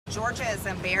Georgia is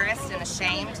embarrassed and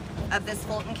ashamed of this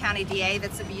Fulton County DA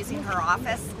that's abusing her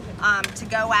office to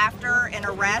go after and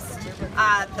arrest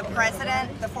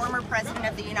the former president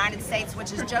of the United States,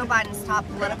 which is Joe Biden's top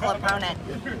political opponent.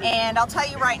 And I'll tell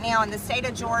you right now, in the state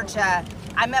of Georgia,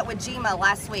 I met with GMA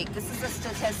last week. This is a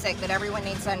statistic that everyone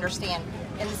needs to understand.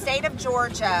 In the state of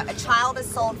Georgia, a child is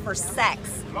sold for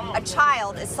sex. A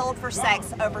child is sold for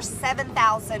sex over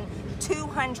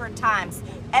 7,200 times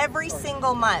every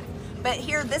single month. But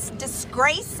here, this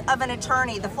disgrace of an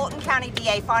attorney, the Fulton County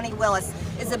DA, Fani Willis,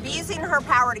 is abusing her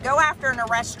power to go after and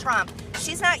arrest Trump.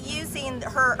 She's not using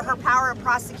her power of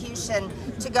prosecution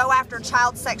to go after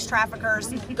child sex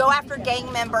traffickers, go after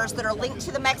gang members that are linked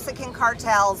to the Mexican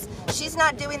cartels. She's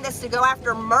not doing this to go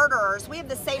after murderers. We have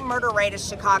the same murder rate as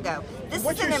Chicago. This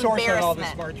is an embarrassment. What's your source on all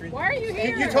this, Marjorie? Why are you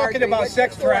here? You're talking about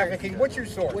sex trafficking. What's your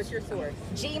source? What's your source?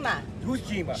 GMA. Who's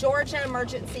GMA? Georgia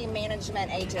Emergency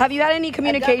Management Agency. Have you had any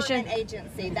communication? A government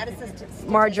agency. That is a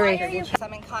Marjorie.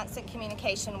 I'm in constant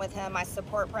communication with him. I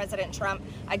support President Trump.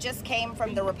 I just came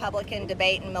from the Republican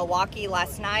debate in Milwaukee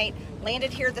last night.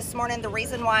 Landed here this morning. The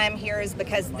reason why I'm here is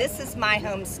because this is my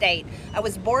home state. I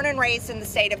was born and raised in the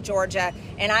state of Georgia,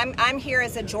 and I'm here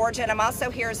as a Georgian. I'm also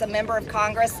here as a member of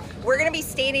Congress. We're going to be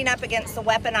standing up against the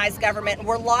weaponized government, and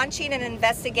we're launching an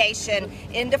investigation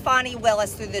into Fani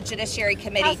Willis through the Judiciary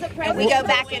Committee, and we go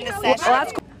back into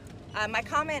session. My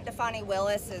comment to Fani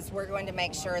Willis is we're going to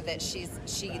make sure that she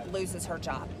loses her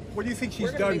job. What do you think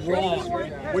she's done wrong?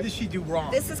 What did she do wrong?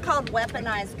 This is called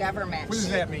weaponized government. What does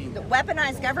that mean? The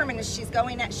weaponized government is she's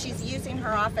using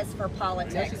her office for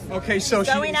politics. Okay, so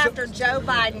she's going after Joe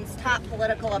Biden's top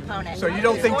political opponent. So you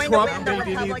don't think going Trump to win the made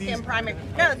any of Republican these? primary?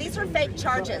 No, these are fake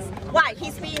charges. Why?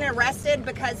 He's being arrested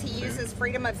because he uses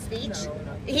freedom of speech.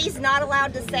 He's not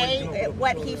allowed to say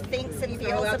what he thinks and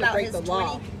feels about his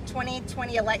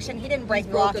 2020 election. He didn't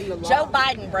break the law. Joe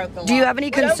Biden broke the law. Do you have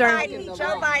any concerns?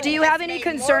 Joe Biden do you have any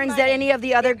concerns that any of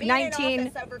the other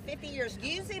 19 over 50 years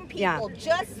using people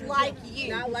just like you,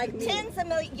 not like me. tens of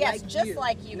millions, yes, like just you.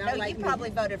 like you. Not No, like you me. probably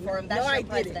voted for him. That's No, your I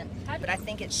president. But I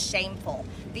think it's shameful.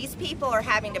 These people are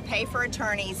having to pay for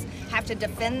attorneys, have to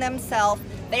defend themselves.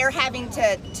 They're having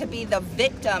to be the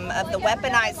victim of the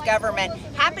weaponized government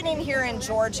happening here in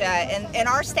Georgia, and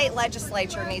our state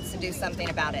legislature needs to do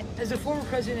something about it. Has the former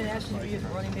president asked you to be his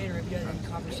running mate, or have you had any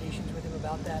conversations with him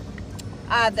about that?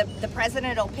 The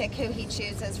president will pick who he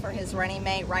chooses for his running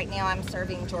mate. Right now, I'm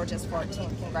serving Georgia's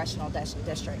 14th congressional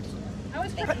district.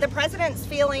 The president's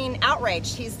feeling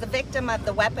outraged. He's the victim of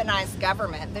the weaponized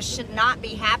government. This should not be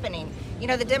happening. You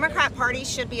know, the Democrat Party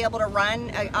should be able to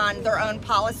run on their own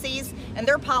policies, and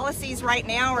their policies right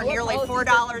now are nearly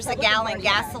 $4 a gallon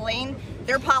gasoline.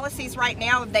 Their policies right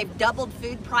now, they've doubled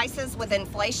food prices with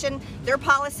inflation. Their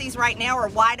policies right now are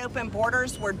wide open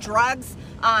borders where drugs,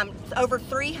 over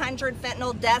 300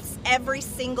 fentanyl deaths every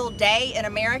single day in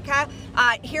America.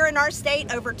 Here in our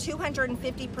state, over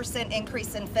 250%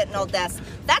 increase in fentanyl deaths.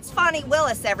 That's Fani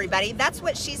Willis, everybody. That's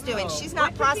what she's doing. She's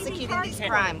not prosecuting these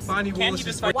crimes. Fani Willis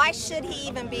is Why should he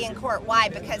even be in court? Why?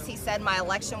 Because he said my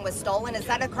election was stolen? Is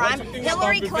that a crime?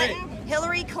 Hillary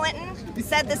Clinton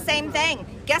said the same thing.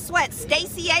 Guess what?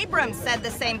 Stacey Abrams said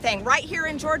the same thing right here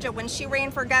in Georgia when she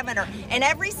ran for governor. And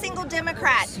every single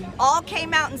Democrat all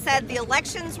came out and said the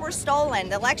elections were stolen.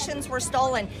 The elections were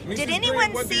stolen. Did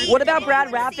anyone see? What about Brad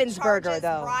Raffensperger,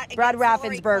 though? Brad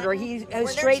Raffensperger, he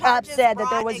straight up said that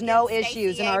there was no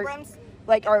issues in our,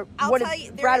 what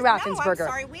is Brad Raffensperger? No,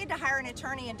 I'm sorry. We had to hire an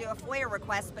attorney and do a FOIA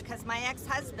request because my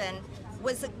ex-husband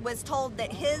was told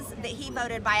that he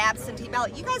voted by absentee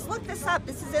ballot. You guys look this up.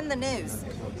 This is in the news.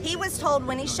 He was told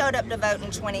when he showed up to vote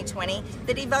in 2020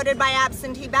 that he voted by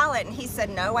absentee ballot, and he said,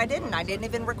 no, I didn't. I didn't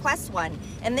even request one.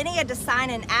 And then he had to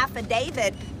sign an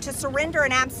affidavit to surrender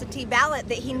an absentee ballot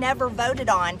that he never voted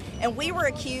on. And we were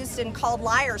accused and called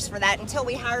liars for that until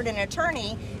we hired an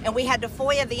attorney and we had to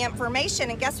FOIA the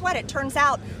information. And guess what? It turns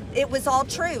out it was all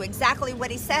true, exactly what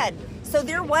he said. So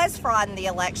there was fraud in the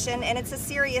election, and it's a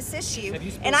serious issue.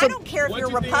 And I don't care if you're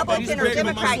Republican or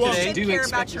Democrat, you should care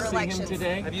about your elections.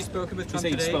 Have you spoken with Trump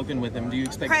today? You've spoken with him. Do you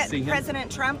expect to see him? President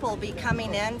Trump will be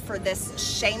coming in for this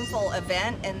shameful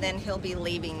event, and then he'll be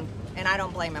leaving. And I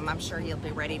don't blame him. I'm sure he'll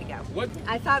be ready to go.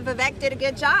 I thought Vivek did a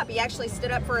good job. He actually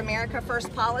stood up for America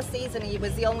First policies, and he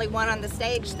was the only one on the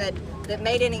stage that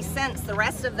made any sense. The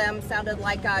rest of them sounded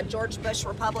like George Bush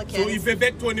Republicans. So is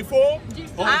Vivek 24 or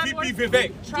VP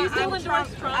Vivek? Do you still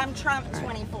endorse Trump? I'm Trump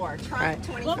 24. Trump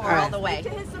 24 all the way. To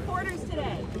his supporters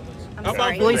today. I'm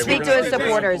sorry. Will he speak to his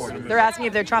supporters? They're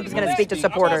asking if Trump is going to speak to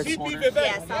supporters.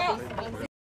 Yes,